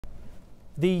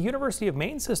The University of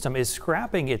Maine System is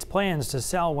scrapping its plans to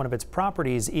sell one of its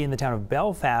properties in the town of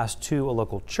Belfast to a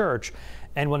local church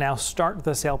and will now start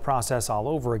the sale process all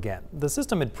over again. The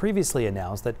system had previously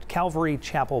announced that Calvary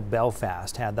Chapel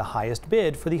Belfast had the highest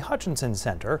bid for the Hutchinson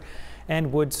Center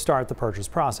and would start the purchase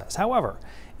process. However,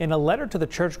 in a letter to the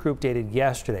church group dated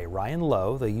yesterday, Ryan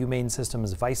Lowe, the Maine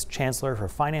System's Vice Chancellor for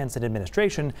Finance and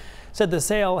Administration, said the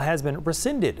sale has been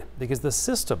rescinded because the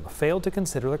system failed to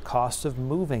consider the cost of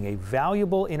moving a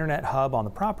valuable internet hub on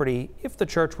the property if the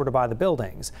church were to buy the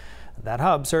buildings. That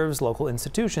hub serves local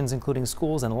institutions, including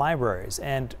schools and libraries,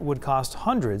 and would cost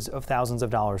hundreds of thousands of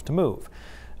dollars to move.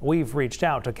 We've reached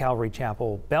out to Calvary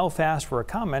Chapel Belfast for a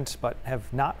comment, but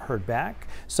have not heard back.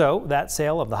 So that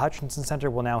sale of the Hutchinson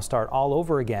Center will now start all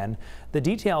over again. The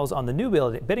details on the new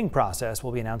bidding process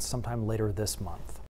will be announced sometime later this month.